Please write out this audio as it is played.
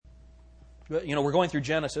we're going through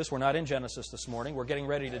Genesis. We're not in Genesis this morning. We're getting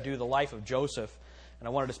ready to do the life of Joseph. And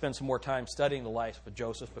I wanted to spend some more time studying the life of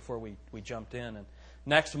Joseph before we jumped in. And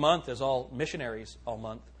next month is all missionaries all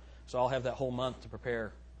month. So I'll have that whole month to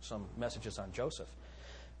prepare some messages on Joseph.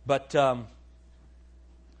 But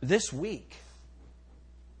this week,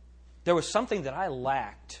 there was something that I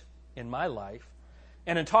lacked in my life.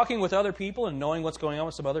 And in talking with other people and knowing what's going on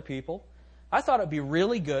with some other people, I thought it would be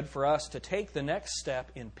really good for us to take the next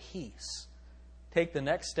step in peace. Take the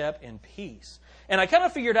next step in peace. And I kind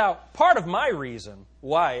of figured out part of my reason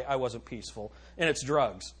why I wasn't peaceful, and it's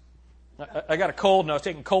drugs. I got a cold, and I was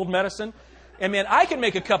taking cold medicine. And man, I can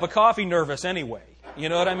make a cup of coffee nervous anyway. You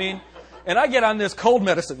know what I mean? And I get on this cold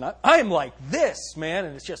medicine. I'm like this, man,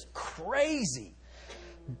 and it's just crazy.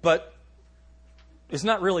 But it's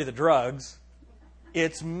not really the drugs.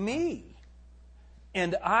 It's me.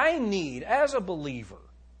 And I need, as a believer,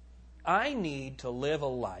 I need to live a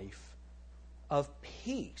life of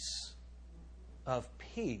peace. Of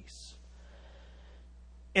peace.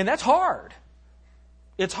 And that's hard.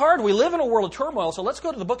 It's hard. We live in a world of turmoil, so let's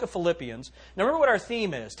go to the book of Philippians. Now remember what our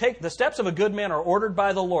theme is. Take the steps of a good man are ordered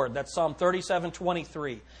by the Lord. That's Psalm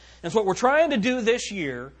 37:23. And so what we're trying to do this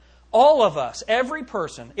year, all of us, every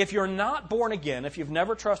person, if you're not born again, if you've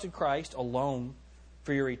never trusted Christ alone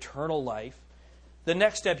for your eternal life, the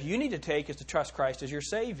next step you need to take is to trust Christ as your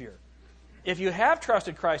Savior. If you have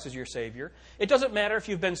trusted Christ as your Savior, it doesn't matter if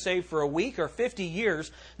you've been saved for a week or 50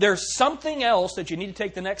 years, there's something else that you need to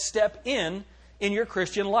take the next step in your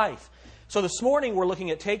Christian life. So this morning we're looking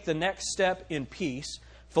at take the next step in peace,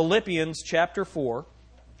 Philippians chapter 4,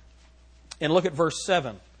 and look at verse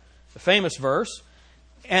 7, the famous verse,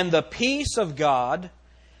 "And the peace of God,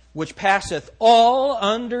 which passeth all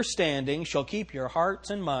understanding, shall keep your hearts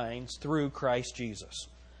and minds through Christ Jesus.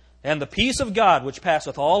 And the peace of God, which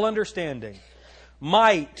passeth all understanding,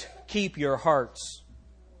 might keep your hearts."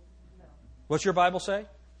 What's your Bible say?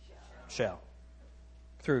 Shall.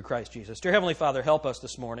 Through Christ Jesus. Dear Heavenly Father, help us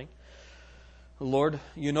this morning. Lord,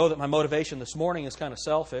 you know that my motivation this morning is kind of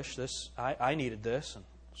selfish. I needed this. And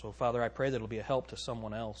so, Father, I pray that it'll be a help to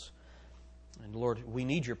someone else. And Lord, we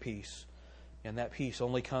need your peace. And that peace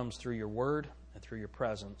only comes through your word and through your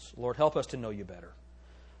presence. Lord, help us to know you better.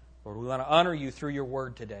 Lord, we want to honor you through your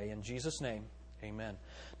word today. In Jesus' name, amen.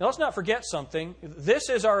 Now, let's not forget something. This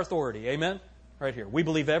is our authority. Amen? Right here. We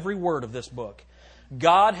believe every word of this book.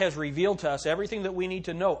 God has revealed to us everything that we need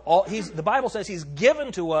to know. The Bible says He's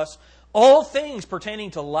given to us all things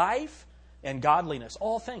pertaining to life and godliness.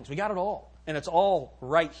 All things. We got it all. And it's all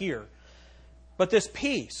right here. But this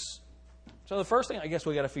peace. So the first thing I guess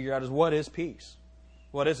we got to figure out is, what is peace?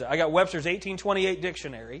 What is it? I got Webster's 1828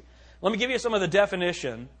 dictionary. Let me give you some of the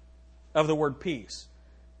definition of the word peace.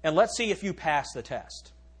 And let's see if you pass the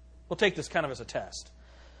test. We'll take this kind of as a test.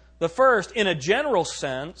 The first, in a general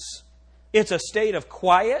sense, it's a state of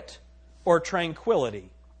quiet or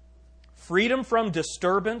tranquility, freedom from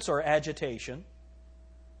disturbance or agitation,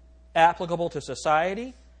 applicable to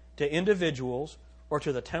society, to individuals, or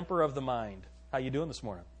to the temper of the mind. How you doing this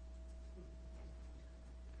morning?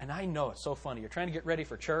 And I know it's so funny. You're trying to get ready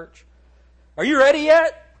for church. Are you ready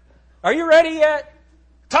yet? Are you ready yet?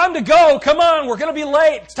 Time to go. Come on. We're going to be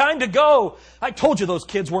late. It's time to go. I told you those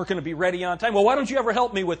kids weren't going to be ready on time. Well, why don't you ever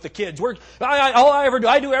help me with the kids? All I ever do,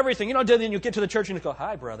 I do everything. You know, then you get to the church and you go,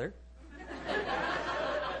 "Hi, brother."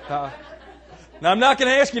 Now, I'm not going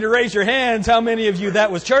to ask you to raise your hands how many of you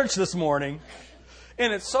that was church this morning.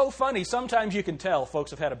 And it's so funny. Sometimes you can tell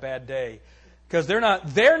folks have had a bad day because they're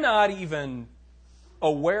not even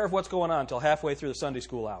aware of what's going on until halfway through the Sunday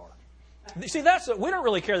school hour. See, we don't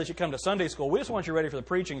really care that you come to Sunday school. We just want you ready for the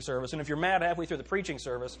preaching service. And if you're mad halfway through the preaching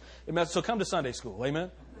service, so come to Sunday school.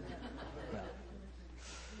 Amen?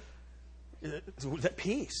 That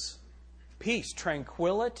peace. Peace.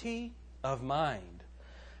 Tranquility of mind.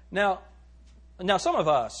 Now, some of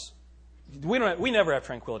us, we never have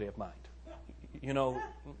tranquility of mind. You know,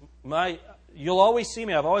 you'll always see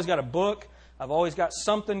me. I've always got a book. I've always got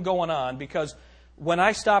something going on, because when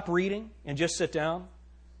I stop reading and just sit down,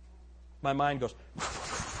 my mind goes.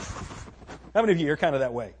 How many of you are kind of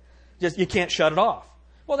that way? Just you can't shut it off.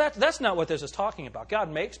 Well, that's not what this is talking about.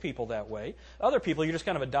 God makes people that way. Other people, you're just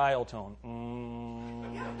kind of a dial tone.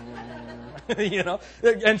 You know,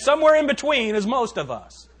 and somewhere in between is most of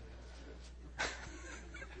us.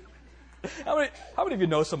 How many of you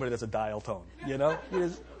know somebody that's a dial tone? You know?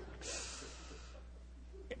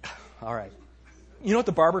 All right. You know what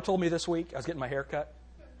the barber told me this week? I was getting my hair cut.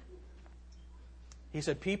 He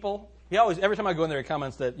said, every time I go in there, he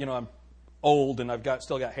comments that, you know, I'm old and I've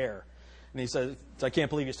still got hair. And he says, "I can't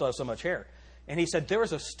believe you still have so much hair." And he said, there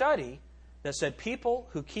was a study that said people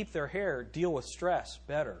who keep their hair deal with stress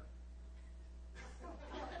better.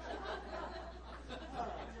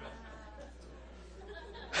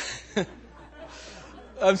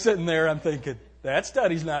 I'm sitting there, I'm thinking, that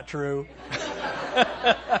study's not true.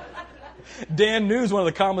 Dan New's one of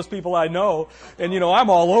the calmest people I know. And, I'm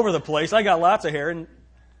all over the place. I got lots of hair. And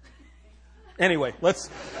anyway,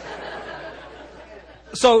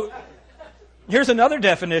 So, here's another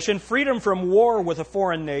definition. Freedom from war with a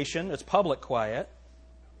foreign nation. It's public quiet.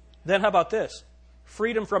 Then how about this?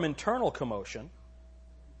 Freedom from internal commotion.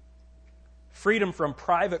 Freedom from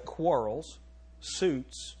private quarrels,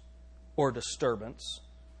 suits, or disturbance.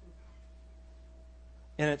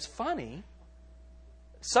 And it's funny.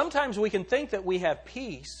 Sometimes we can think that we have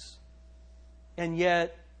peace, and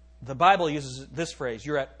yet the Bible uses this phrase,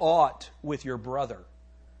 you're at ought with your brother.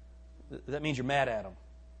 That means you're mad at him.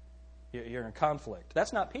 You're in conflict.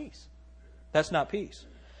 That's not peace. That's not peace.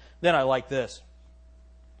 Then I like this.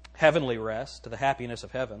 Heavenly rest, the happiness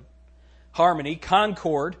of heaven. Harmony,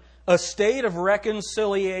 concord, a state of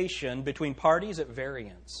reconciliation between parties at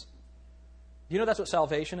variance. You know that's what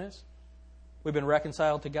salvation is? We've been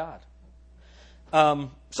reconciled to God.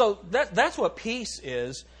 So that's what peace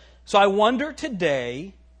is. So I wonder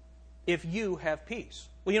today if you have peace.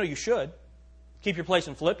 Well, you should. Keep your place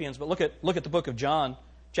in Philippians, but look at the book of John,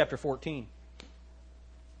 chapter 14.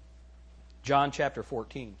 John chapter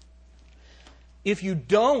 14. If you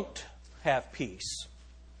don't have peace,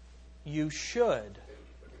 you should.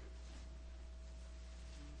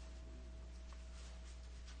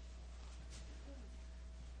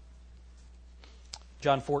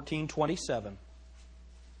 John 14:27.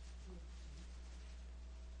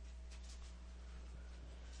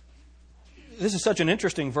 This is such an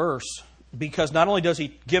interesting verse because not only does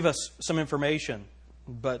he give us some information,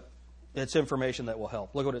 but it's information that will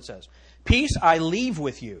help. Look what it says. Peace I leave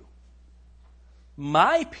with you.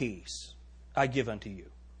 My peace I give unto you.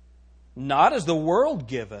 Not as the world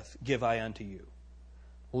giveth, give I unto you.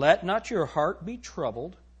 Let not your heart be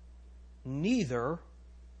troubled, neither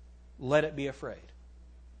let it be afraid.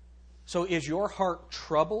 So is your heart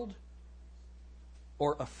troubled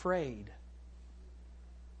or afraid?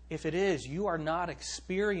 If it is, you are not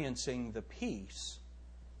experiencing the peace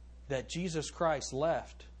that Jesus Christ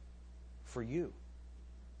left for you.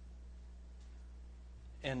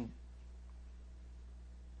 And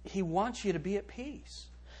He wants you to be at peace.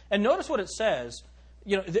 And notice what it says.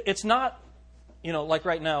 It's not, like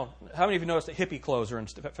right now, how many of you noticed that hippie clothes are in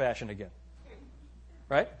fashion again?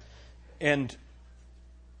 Right? And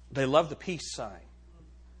they love the peace sign.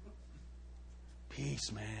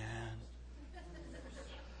 Peace, man.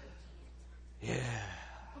 Yeah.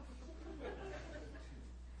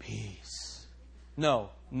 Peace. No,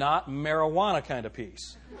 not marijuana kind of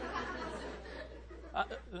peace.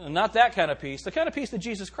 Not that kind of peace. The kind of peace that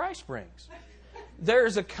Jesus Christ brings.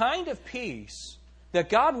 There's a kind of peace that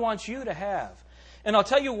God wants you to have. And I'll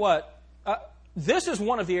tell you what, this is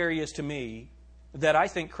one of the areas to me that I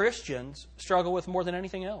think Christians struggle with more than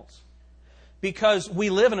anything else. Because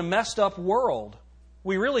we live in a messed up world.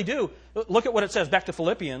 We really do. Look at what it says. Back to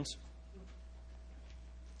Philippians.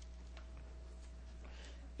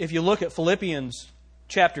 If you look at Philippians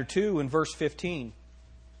chapter 2 and verse 15.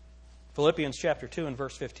 Philippians chapter 2 and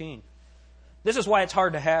verse 15. This is why it's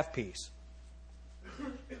hard to have peace.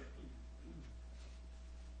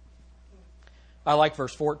 I like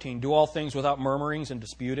verse 14. Do all things without murmurings and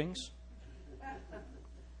disputings.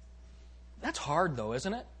 That's hard though,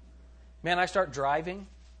 isn't it? Man, I start driving.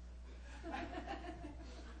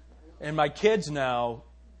 And my kids now,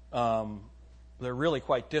 they're really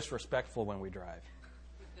quite disrespectful when we drive.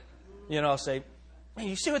 Say, hey,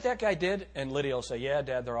 you see what that guy did? And Lydia will say, yeah,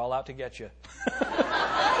 Dad, they're all out to get you.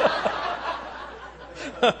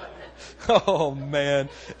 Oh, man.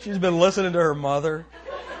 She's been listening to her mother.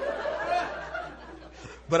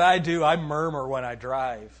 But I murmur when I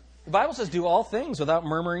drive. The Bible says, do all things without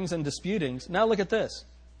murmurings and disputings. Now look at this.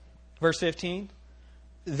 Verse 15.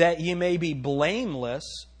 That ye may be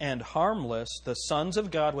blameless and harmless, the sons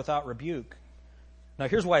of God without rebuke. Now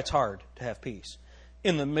here's why it's hard to have peace.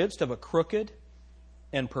 In the midst of a crooked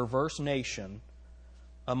and perverse nation,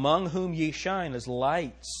 among whom ye shine as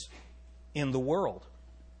lights in the world.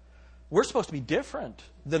 We're supposed to be different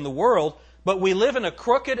than the world, but we live in a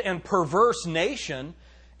crooked and perverse nation,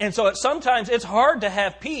 and so sometimes it's hard to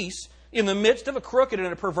have peace in the midst of a crooked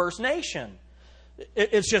and a perverse nation.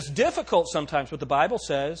 It's just difficult sometimes, but the Bible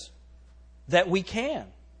says that we can.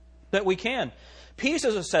 That we can. Peace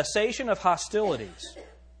is a cessation of hostilities.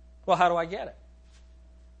 Well, how do I get it?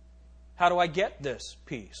 How do I get this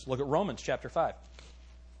peace? Look at Romans chapter 5.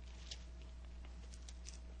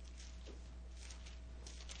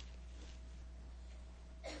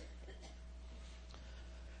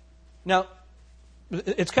 Now,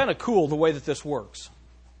 it's kind of cool the way that this works.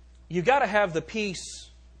 You've got to have the peace.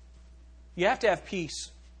 You have to have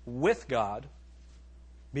peace with God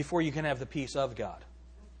before you can have the peace of God.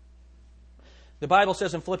 The Bible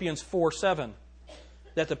says in Philippians 4:7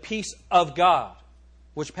 that the peace of God,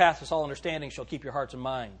 which passeth all understanding, shall keep your hearts and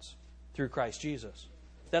minds through Christ Jesus.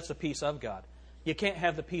 That's the peace of God. You can't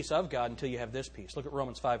have the peace of God until you have this peace. Look at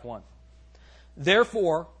Romans 5:1.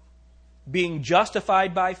 Therefore, being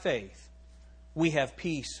justified by faith, we have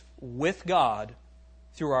peace with God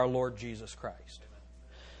through our Lord Jesus Christ.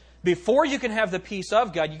 Before you can have the peace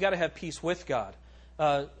of God, you've got to have peace with God.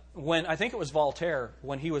 When I think it was Voltaire,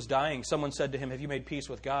 when he was dying, someone said to him, "Have you made peace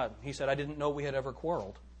with God?" He said, "I didn't know we had ever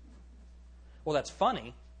quarreled." Well, that's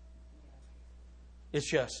funny. It's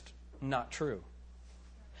just not true.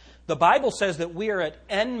 The Bible says that we are at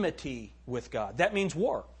enmity with God. That means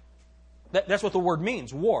war. That's what the word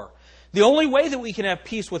means, war. The only way that we can have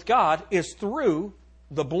peace with God is through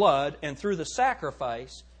the blood and through the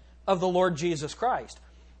sacrifice of the Lord Jesus Christ.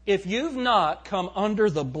 If you've not come under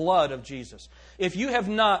the blood of Jesus, if you have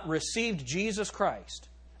not received Jesus Christ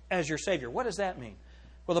as your Savior, what does that mean?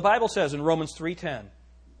 Well, the Bible says in Romans 3:10,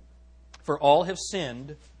 "For all have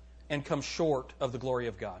sinned and come short of the glory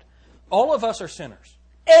of God." All of us are sinners.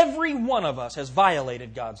 Every one of us has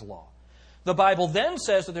violated God's law. The Bible then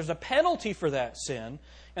says that there's a penalty for that sin,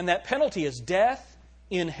 and that penalty is death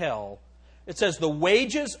in hell. It says the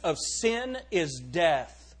wages of sin is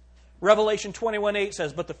death. Revelation 21:8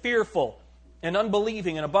 says, "But the fearful and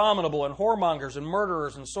unbelieving and abominable and whoremongers and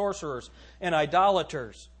murderers and sorcerers and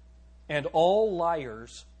idolaters and all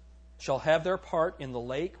liars shall have their part in the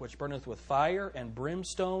lake which burneth with fire and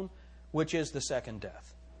brimstone, which is the second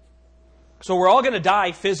death." So we're all going to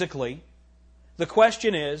die physically. The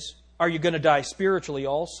question is, are you going to die spiritually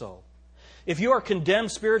also? If you are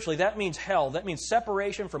condemned spiritually, that means hell. That means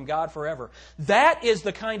separation from God forever. That is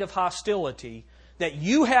the kind of hostility that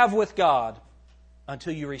you have with God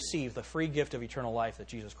until you receive the free gift of eternal life that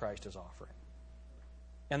Jesus Christ is offering.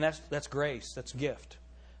 And that's grace. That's gift.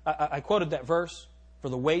 I quoted that verse, "For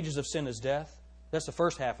the wages of sin is death." That's the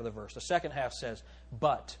first half of the verse. The second half says,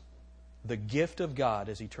 "But the gift of God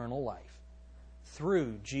is eternal life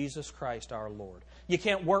through Jesus Christ our Lord." You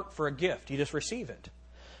can't work for a gift. You just receive it.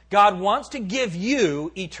 God wants to give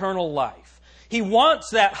you eternal life. He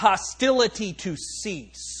wants that hostility to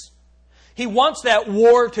cease. He wants that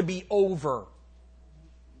war to be over.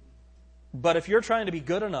 But if you're trying to be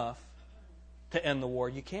good enough to end the war,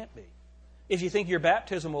 you can't be. If you think your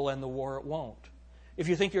baptism will end the war, it won't. If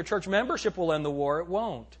you think your church membership will end the war, it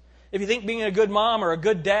won't. If you think being a good mom or a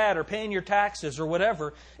good dad or paying your taxes or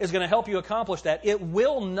whatever is going to help you accomplish that, it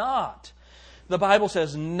will not. The Bible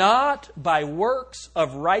says, "Not by works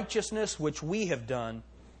of righteousness which we have done,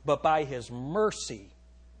 but by His mercy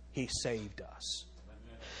He saved us."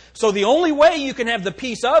 So the only way you can have the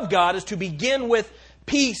peace of God is to begin with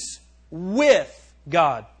peace with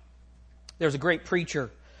God. There's a great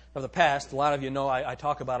preacher of the past. A lot of you know I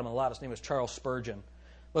talk about him a lot. His name was Charles Spurgeon.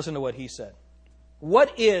 Listen to what he said.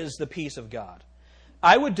 What is the peace of God?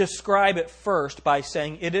 I would describe it first by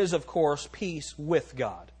saying it is, of course, peace with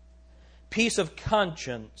God. Peace of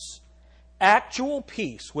conscience. Actual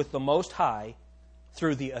peace with the Most High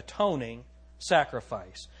through the atoning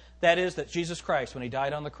sacrifice. That is, that Jesus Christ, when He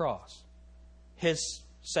died on the cross, His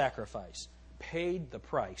sacrifice paid the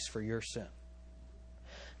price for your sin.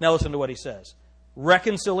 Now listen to what he says.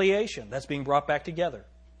 Reconciliation, that's being brought back together.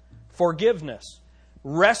 Forgiveness.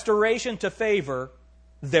 Restoration to favor,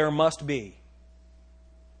 there must be.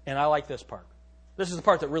 And I like this part. This is the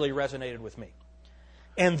part that really resonated with me.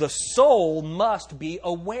 And the soul must be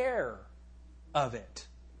aware of it.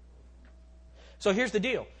 So here's the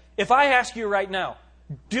deal. If I ask you right now,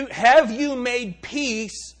 have you made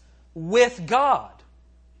peace with God?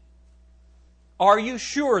 Are you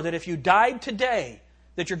sure that if you died today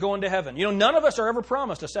that you're going to heaven? You know, none of us are ever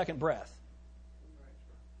promised a second breath.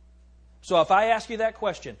 So if I ask you that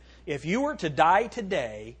question, if you were to die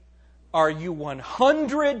today, are you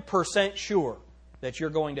 100% sure that you're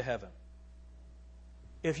going to heaven?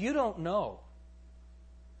 If you don't know,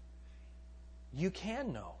 you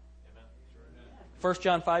can know. 1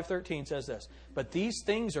 John 5:13 says this, "But these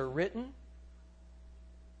things are written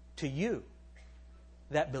to you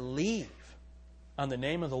that believe on the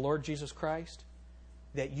name of the Lord Jesus Christ,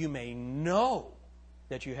 that you may know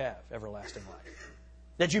that you have everlasting life."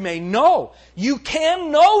 That you may know. You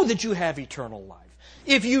can know that you have eternal life.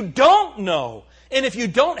 If you don't know, and if you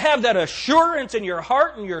don't have that assurance in your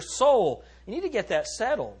heart and your soul, you need to get that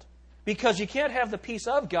settled. Because you can't have the peace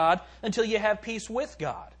of God until you have peace with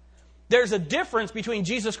God. There's a difference between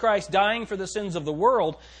Jesus Christ dying for the sins of the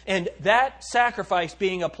world and that sacrifice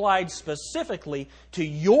being applied specifically to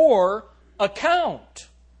your account.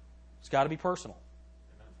 It's got to be personal.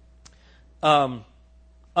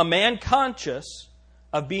 A man conscious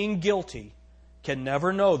of being guilty can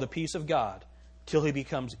never know the peace of God till he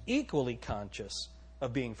becomes equally conscious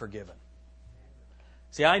of being forgiven.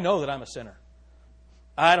 See, I know that I'm a sinner.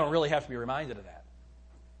 I don't really have to be reminded of that.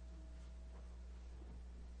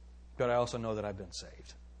 But I also know that I've been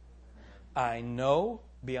saved. I know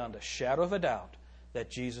beyond a shadow of a doubt that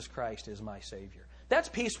Jesus Christ is my Savior. That's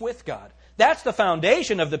peace with God. That's the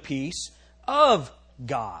foundation of the peace of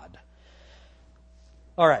God.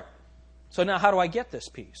 All right. So now how do I get this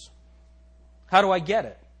peace? How do I get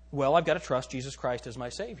it? Well, I've got to trust Jesus Christ as my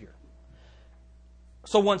Savior.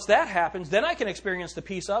 So once that happens, then I can experience the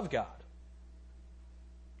peace of God.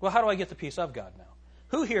 Well, how do I get the peace of God now?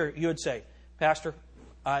 Who here, you would say, Pastor,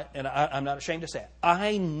 I'm not ashamed to say it,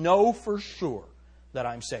 I know for sure that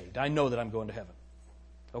I'm saved. I know that I'm going to heaven.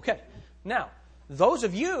 Okay. Now, those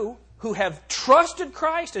of you who have trusted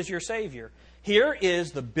Christ as your Savior, here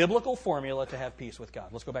is the biblical formula to have peace with God.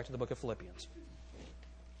 Let's go back to the book of Philippians.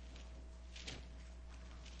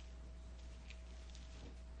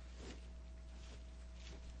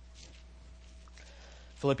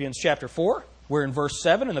 Philippians chapter 4, we're in verse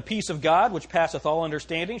 7. And the peace of God, which passeth all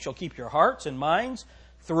understanding, shall keep your hearts and minds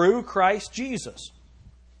through Christ Jesus.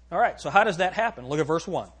 All right, so how does that happen? Look at verse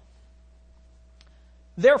 1.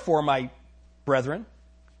 Therefore, my brethren,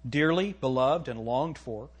 dearly beloved and longed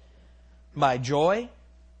for, my joy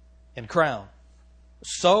and crown,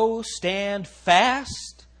 so stand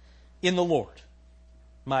fast in the Lord,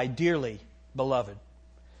 my dearly beloved.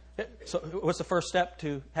 So what's the first step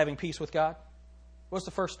to having peace with God? What's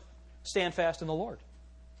the first? Stand fast in the Lord.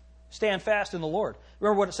 Stand fast in the Lord.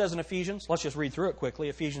 Remember what it says in Ephesians? Let's just read through it quickly.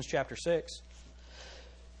 Ephesians chapter 6.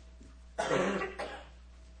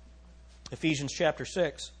 Ephesians chapter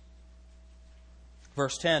 6,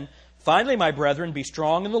 verse 10. Finally, my brethren, be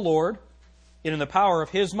strong in the Lord and in the power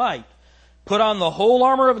of His might. Put on the whole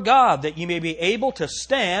armor of God, that ye may be able to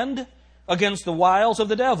stand against the wiles of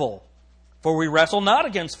the devil. For we wrestle not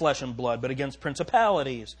against flesh and blood, but against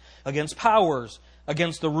principalities, against powers,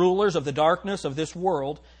 against the rulers of the darkness of this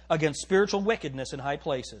world, against spiritual wickedness in high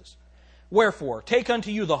places. Wherefore, take unto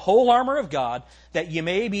you the whole armor of God, that ye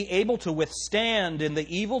may be able to withstand in the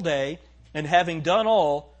evil day, and having done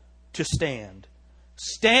all, to stand.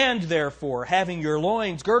 Stand therefore, having your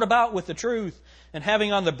loins girt about with the truth, and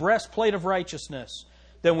having on the breastplate of righteousness.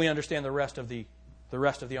 Then we understand the rest of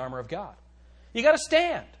the armor of God. You got to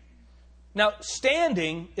stand. Now,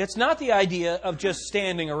 standing, it's not the idea of just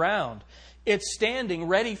standing around. It's standing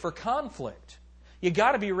ready for conflict. You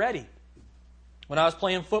got to be ready. When I was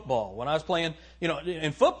playing football,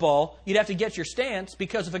 in football, you'd have to get your stance,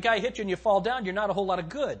 because if a guy hits you and you fall down, you're not a whole lot of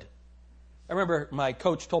good. I remember my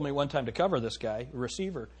coach told me one time to cover this guy, a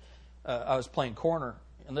receiver. I was playing corner,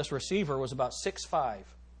 and this receiver was about 6'5",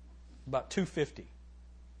 about 250.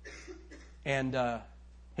 And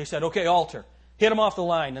he said, okay, alter. Hit him off the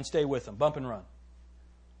line and stay with him. Bump and run.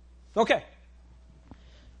 Okay.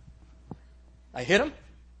 I hit him.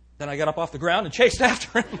 Then I got up off the ground and chased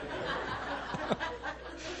after him.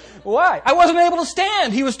 Why? I wasn't able to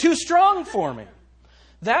stand. He was too strong for me.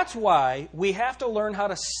 That's why we have to learn how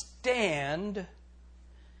to stand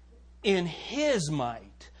in His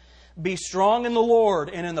might. Be strong in the Lord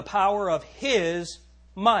and in the power of His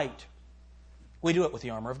might. We do it with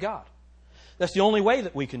the armor of God. That's the only way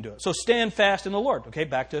that we can do it. So stand fast in the Lord. Okay,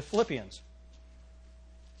 back to Philippians.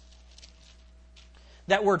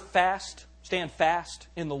 That word fast, stand fast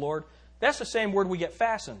in the Lord, that's the same word we get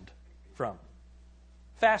fastened from.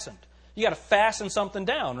 Fastened. You got to fasten something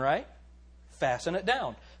down, right? Fasten it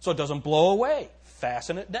down so it doesn't blow away.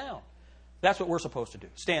 Fasten it down. That's what we're supposed to do.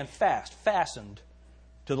 Stand fast, fastened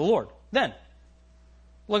to the Lord. Then,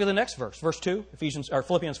 look at the next verse. Verse 2, Philippians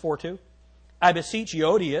 4:2. I beseech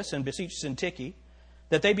Euodias and beseech Syntyche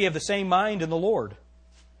that they be of the same mind in the Lord.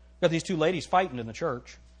 Got these two ladies fighting in the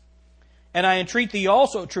church. And I entreat thee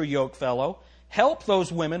also, true yokefellow, help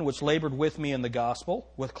those women which labored with me in the gospel,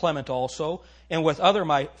 with Clement also, and with other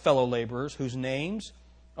my fellow laborers whose names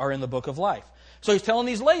are in the book of life. So he's telling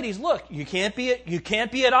these ladies, look, you can't be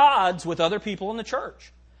at odds with other people in the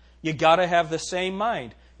church. You got to have the same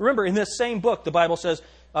mind. Remember, in this same book, the Bible says,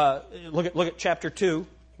 look at chapter 2,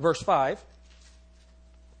 verse 5.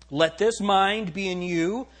 Let this mind be in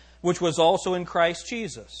you, which was also in Christ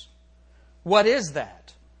Jesus. What is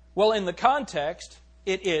that? Well, in the context,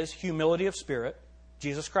 it is humility of spirit.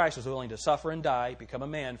 Jesus Christ was willing to suffer and die, become a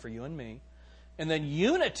man for you and me. And then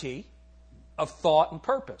unity of thought and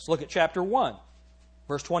purpose. Look at chapter 1,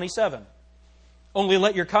 verse 27. Only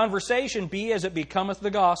let your conversation be as it becometh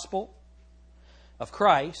the gospel of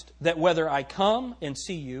Christ, that whether I come and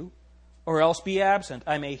see you, or else be absent,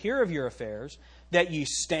 I may hear of your affairs, that ye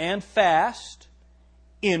stand fast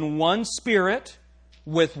in one spirit,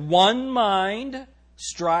 with one mind,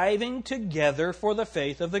 striving together for the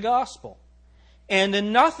faith of the gospel, and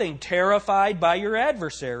in nothing terrified by your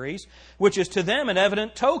adversaries, which is to them an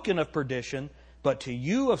evident token of perdition, but to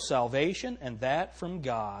you of salvation, and that from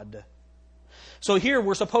God. So here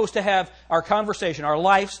we're supposed to have our conversation, our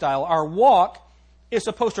lifestyle, our walk is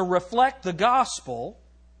supposed to reflect the gospel,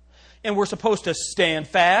 and we're supposed to stand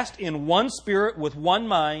fast in one spirit with one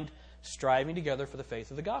mind, striving together for the faith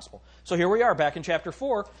of the gospel. So here we are, back in chapter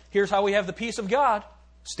 4. Here's how we have the peace of God.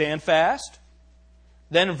 Stand fast.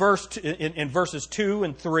 Then in verses 2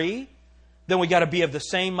 and 3, then we got to be of the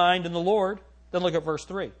same mind in the Lord. Then look at verse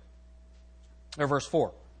 3. Or verse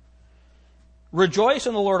 4. Rejoice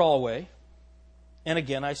in the Lord always. And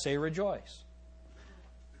again I say rejoice.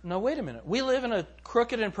 Now wait a minute. We live in a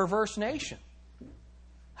crooked and perverse nation.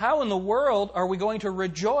 How in the world are we going to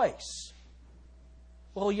rejoice?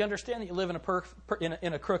 Well, you understand that you live in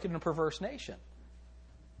a crooked and perverse nation.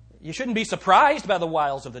 You shouldn't be surprised by the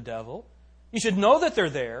wiles of the devil. You should know that they're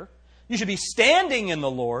there. You should be standing in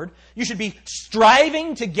the Lord. You should be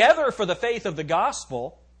striving together for the faith of the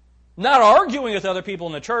gospel, not arguing with other people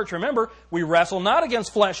in the church. Remember, we wrestle not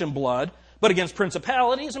against flesh and blood, but against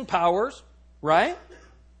principalities and powers, right?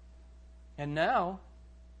 And now,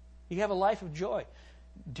 you have a life of joy.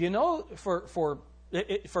 Do you know, for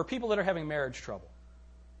people that are having marriage trouble,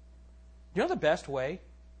 do you know the best way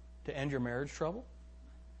to end your marriage trouble?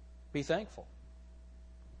 Be thankful.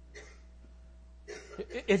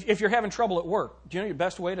 If you're having trouble at work, do you know your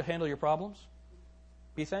best way to handle your problems?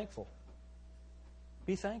 Be thankful.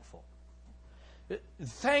 Be thankful.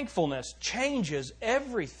 Thankfulness changes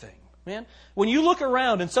everything, man. When you look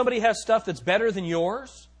around and somebody has stuff that's better than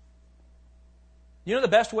yours, you know the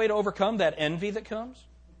best way to overcome that envy that comes?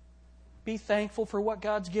 Be thankful for what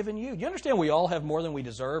God's given you. Do you understand we all have more than we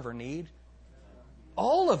deserve or need?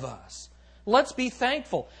 All of us. Let's be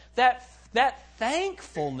thankful. That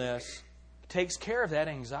thankfulness takes care of that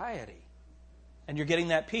anxiety. And you're getting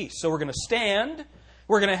that peace. So we're going to stand,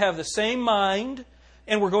 we're going to have the same mind,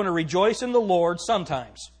 and we're going to rejoice in the Lord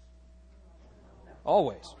sometimes.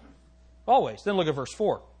 Always. Always. Then look at verse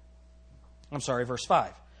 5.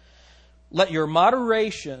 Let your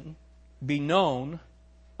moderation be known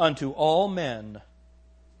unto all men.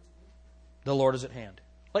 The Lord is at hand.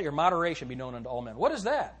 Let your moderation be known unto all men. What is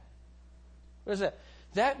that? What is that?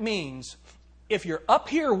 That means if you're up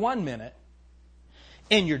here 1 minute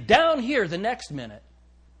and you're down here the next minute,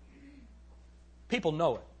 people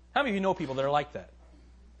know it. How many of you know people that are like that?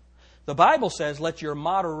 The Bible says, let your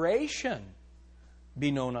moderation be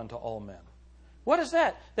known unto all men. What is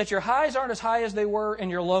that? That your highs aren't as high as they were and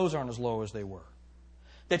your lows aren't as low as they were.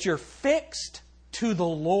 That you're fixed to the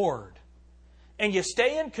Lord. And you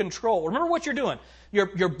stay in control. Remember what you're doing.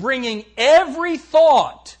 You're bringing every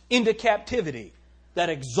thought into captivity that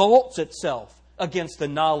exalts itself against the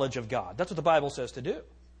knowledge of God. That's what the Bible says to do.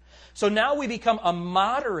 So now we become a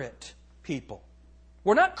moderate people.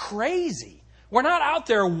 We're not crazy. We're not out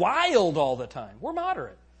there wild all the time. We're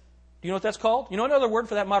moderate. Do you know what that's called? You know what another word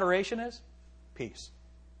for that moderation is? Peace.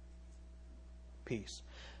 Peace.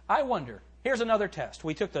 I wonder, here's another test.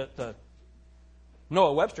 We took the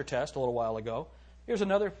Noah Webster test a little while ago. Here's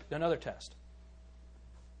another test.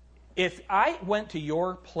 If I went to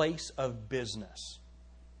your place of business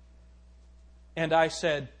and I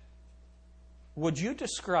said, would you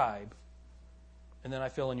describe, and then I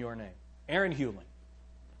fill in your name, Aaron Hewling,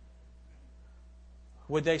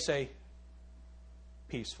 would they say,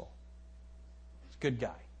 peaceful? He's a good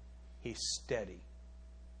guy. He's steady.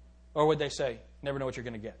 Or would they say, never know what you're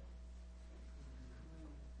going to get?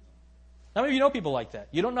 How many of you know people like that?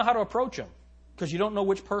 You don't know how to approach them because you don't know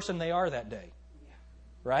which person they are that day.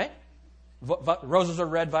 Right? Roses are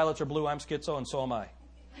red, violets are blue, I'm schizo, and so am I.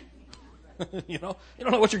 You don't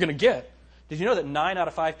know what you're going to get. Did you know that 9 out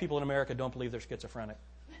of 5 people in America don't believe they're schizophrenic?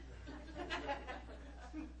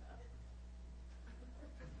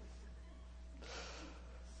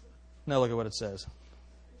 Now look at what it says.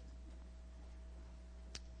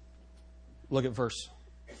 Look at verse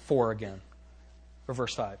 4 again, or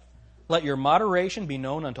verse 5. Let your moderation be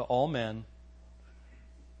known unto all men.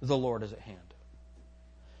 The Lord is at hand.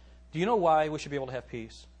 Do you know why we should be able to have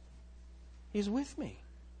peace? He's with me.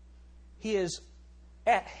 He is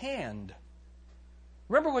at hand.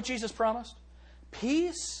 Remember what Jesus promised?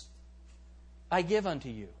 Peace I give unto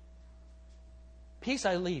you. Peace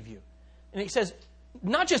I leave you. And he says,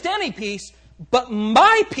 not just any peace, but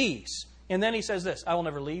my peace. And then he says this, I will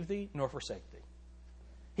never leave thee nor forsake thee.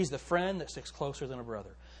 He's the friend that sticks closer than a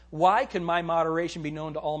brother. Why can my moderation be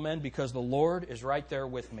known to all men? Because the Lord is right there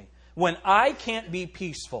with me. When I can't be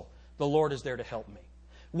peaceful, the Lord is there to help me.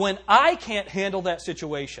 When I can't handle that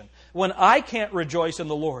situation, when I can't rejoice in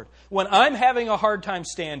the Lord, when I'm having a hard time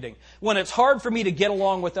standing, when it's hard for me to get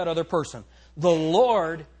along with that other person, the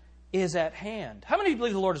Lord is at hand. How many of you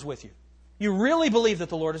believe the Lord is with you? You really believe that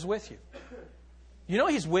the Lord is with you? You know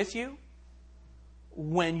He's with you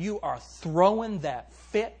when you are throwing that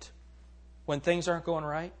fit, when things aren't going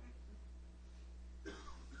right.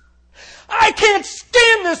 I can't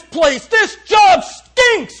stand this place. This job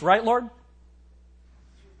stinks. Right, Lord?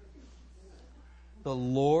 The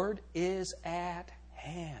Lord is at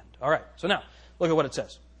hand. All right, so now, look at what it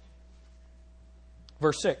says.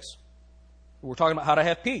 Verse 6. We're talking about how to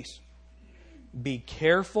have peace. Be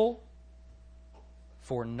careful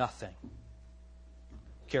for nothing.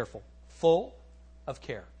 Careful. Full of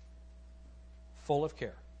care. Full of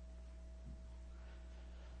care.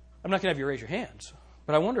 I'm not going to have you raise your hands,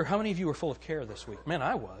 but I wonder how many of you were full of care this week. Man,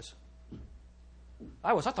 I was.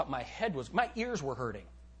 I thought my ears were hurting.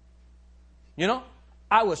 You know,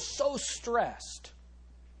 I was so stressed.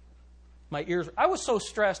 I was so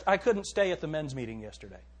stressed I couldn't stay at the men's meeting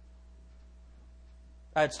yesterday.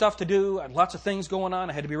 I had stuff to do. I had lots of things going on.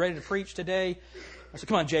 I had to be ready to preach today. I said,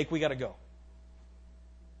 come on, Jake, we got to go.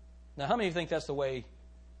 Now, how many of you think that's the way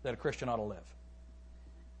that a Christian ought to live?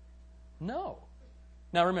 No.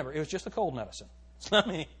 Now, remember, it was just the cold medicine. It's not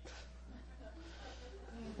me.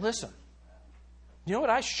 Listen, you know what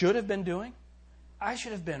I should have been doing? I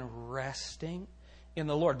should have been resting in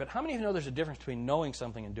the Lord. But how many of you know there's a difference between knowing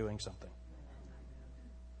something and doing something?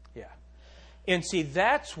 Yeah. And see,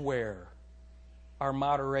 that's where our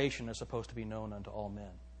moderation is supposed to be known unto all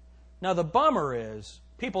men. Now, the bummer is,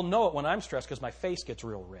 people know it when I'm stressed because my face gets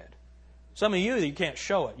real red. Some of you can't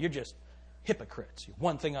show it. You're just hypocrites. You're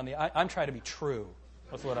one thing on the... I'm trying to be true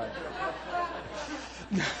with what I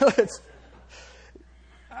do.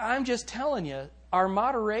 I'm just telling you, our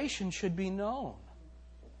moderation should be known.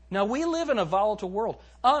 Now, we live in a volatile world.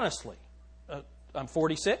 Honestly, I'm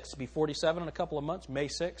 46, be 47 in a couple of months, May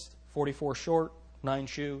 6th, 44 short, 9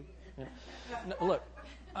 shoe. You know. Look,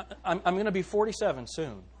 I'm going to be 47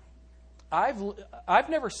 soon. I've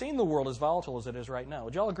never seen the world as volatile as it is right now.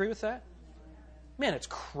 Would y'all agree with that? Man, it's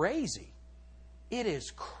crazy. It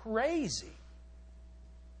is crazy.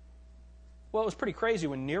 Well, it was pretty crazy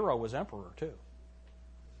when Nero was emperor, too.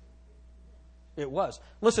 It was.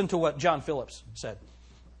 Listen to what John Phillips said.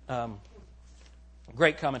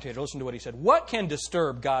 Great commentator. Listen to what he said. What can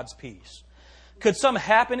disturb God's peace? Could some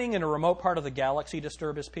happening in a remote part of the galaxy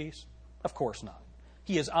disturb His peace? Of course not.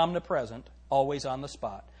 He is omnipresent, always on the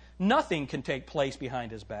spot. Nothing can take place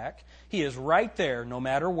behind His back. He is right there, no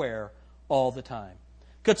matter where, all the time.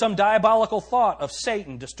 Could some diabolical thought of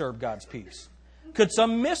Satan disturb God's peace? Could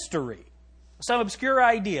some mystery, some obscure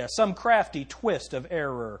idea, some crafty twist of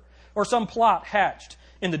error, or some plot hatched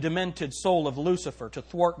in the demented soul of Lucifer to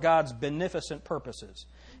thwart God's beneficent purposes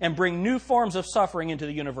and bring new forms of suffering into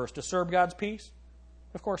the universe disturb God's peace?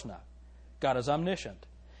 Of course not. God is omniscient.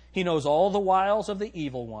 He knows all the wiles of the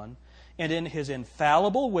evil one, and in His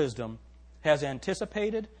infallible wisdom has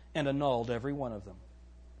anticipated and annulled every one of them.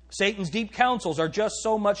 Satan's deep counsels are just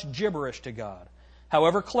so much gibberish to God,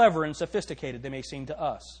 however clever and sophisticated they may seem to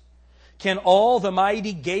us. Can all the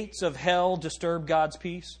mighty gates of hell disturb God's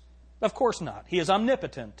peace? Of course not. He is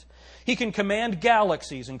omnipotent. He can command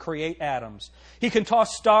galaxies and create atoms. He can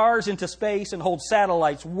toss stars into space and hold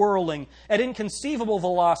satellites whirling at inconceivable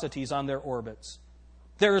velocities on their orbits.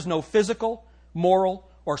 There is no physical, moral,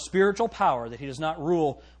 or spiritual power that He does not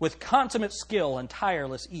rule with consummate skill and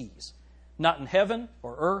tireless ease. Not in heaven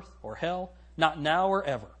or earth or hell, not now or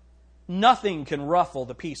ever. Nothing can ruffle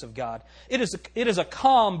the peace of God. It is a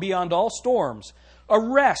calm beyond all storms, a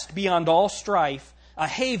rest beyond all strife, a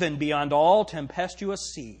haven beyond all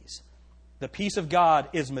tempestuous seas. The peace of God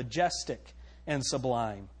is majestic and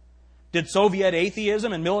sublime. Did Soviet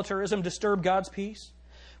atheism and militarism disturb God's peace?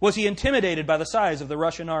 Was He intimidated by the size of the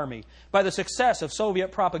Russian army, by the success of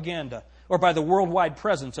Soviet propaganda, or by the worldwide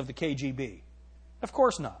presence of the KGB? Of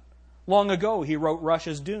course not. Long ago, he wrote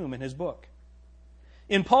Russia's doom in his book.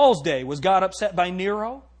 In Paul's day, was God upset by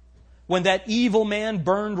Nero? When that evil man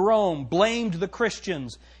burned Rome, blamed the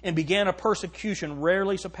Christians, and began a persecution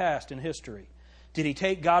rarely surpassed in history, did He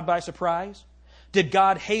take God by surprise? Did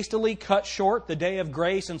God hastily cut short the day of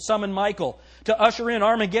grace and summon Michael to usher in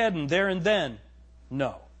Armageddon there and then?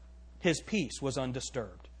 No. His peace was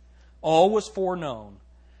undisturbed. All was foreknown.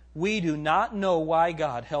 We do not know why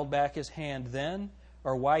God held back His hand then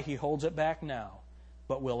or why He holds it back now,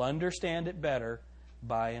 but we'll understand it better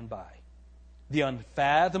by and by. The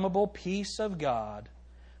unfathomable peace of God,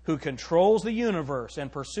 who controls the universe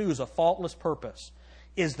and pursues a faultless purpose,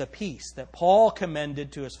 is the peace that Paul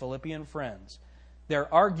commended to his Philippian friends.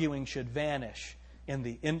 Their arguing should vanish in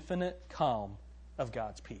the infinite calm of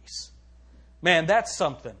God's peace. Man, that's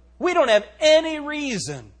something. We don't have any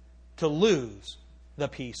reason to lose the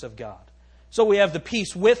peace of God. So we have the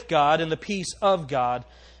peace with God and the peace of God.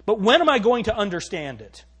 But when am I going to understand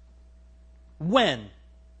it? When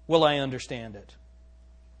will I understand it?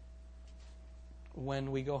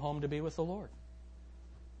 When we go home to be with the Lord.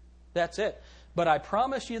 That's it. But I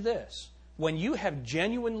promise you this, when you have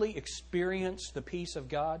genuinely experienced the peace of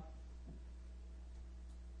God,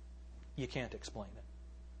 you can't explain it.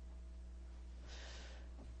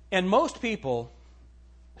 And most people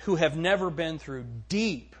who have never been through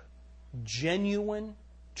deep, genuine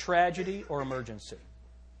tragedy or emergency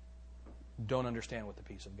don't understand what the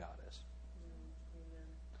peace of God is.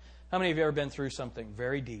 How many of you have ever been through something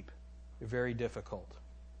very deep, very difficult,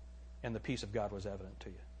 and the peace of God was evident to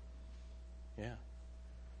you? Yeah.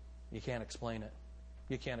 You can't explain it.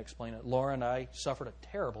 You can't explain it. Laura and I suffered a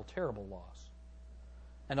terrible, terrible loss.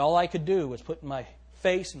 And all I could do was put my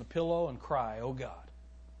face in the pillow and cry, "Oh God."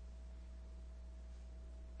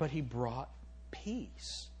 But He brought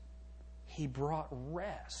peace. He brought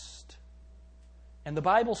rest. And the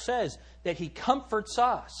Bible says that He comforts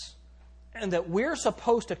us and that we're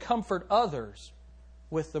supposed to comfort others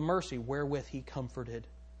with the mercy wherewith He comforted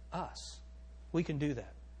us. We can do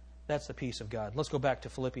that. That's the peace of God. Let's go back to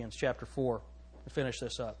Philippians chapter 4 and finish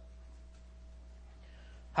this up.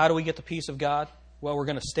 How do we get the peace of God? Well, we're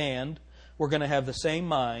going to stand. We're going to have the same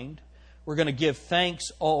mind. We're going to give thanks.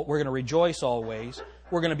 We're going to rejoice always.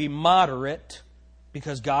 We're going to be moderate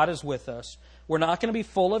because God is with us. We're not going to be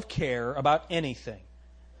full of care about anything.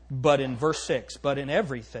 But in verse 6, but in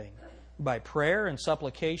everything, by prayer and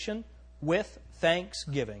supplication, with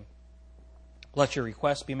thanksgiving, let your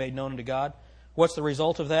requests be made known unto God. What's the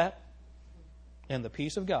result of that? And the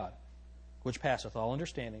peace of God, which passeth all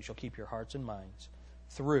understanding, shall keep your hearts and minds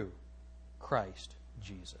through Christ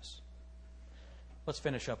Jesus. Let's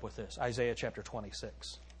finish up with this. Isaiah chapter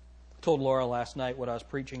 26. I told Laura last night what I was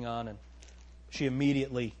preaching on, and she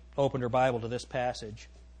immediately opened her Bible to this passage.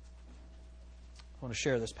 I want to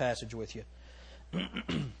share this passage with you.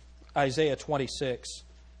 Isaiah 26.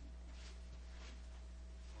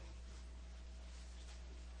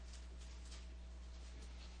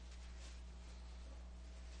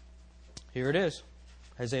 Here it is.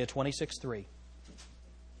 Isaiah 26:3.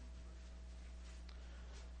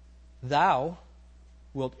 Thou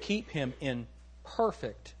wilt keep him in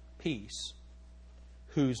perfect peace,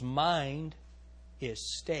 whose mind is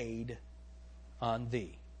stayed on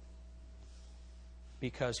thee,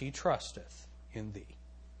 because he trusteth in thee.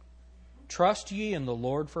 Trust ye in the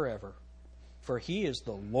Lord forever, for he is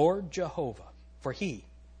the Lord Jehovah. For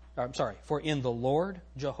in the Lord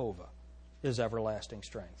Jehovah is everlasting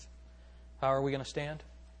strength. How are we going to stand?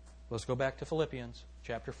 Let's go back to Philippians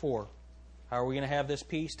chapter 4. How are we going to have this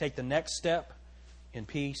peace? Take the next step in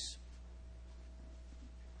peace.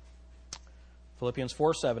 Philippians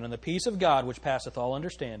 4:7. And the peace of God, which passeth all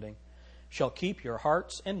understanding, shall keep your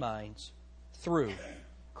hearts and minds through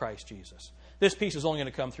Christ Jesus. This peace is only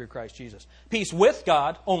going to come through Christ Jesus. Peace with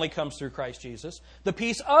God only comes through Christ Jesus. The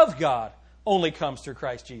peace of God only comes through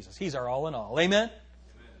Christ Jesus. He's our all in all. Amen? Amen.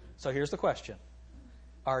 So here's the question.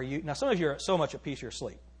 Are you, now some of you are so much at peace you're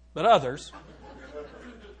asleep, but others,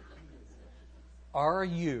 are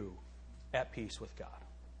you at peace with God?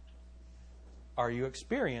 Are you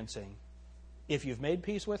experiencing, if you've made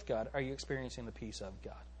peace with God, are you experiencing the peace of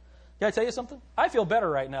God? Can I tell you something? I feel better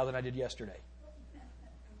right now than I did yesterday.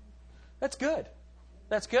 That's good.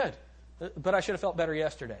 That's good. But I should have felt better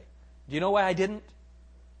yesterday. Do you know why I didn't?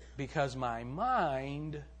 Because my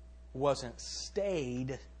mind wasn't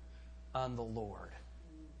stayed on the Lord.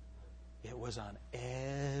 It was on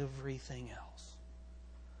everything else.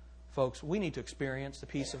 Folks, we need to experience the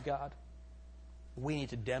peace of God. We need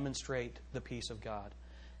to demonstrate the peace of God.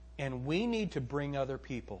 And we need to bring other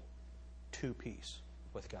people to peace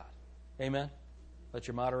with God. Amen? Let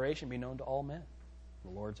your moderation be known to all men.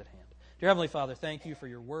 The Lord's at hand. Dear Heavenly Father, thank you for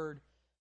your word.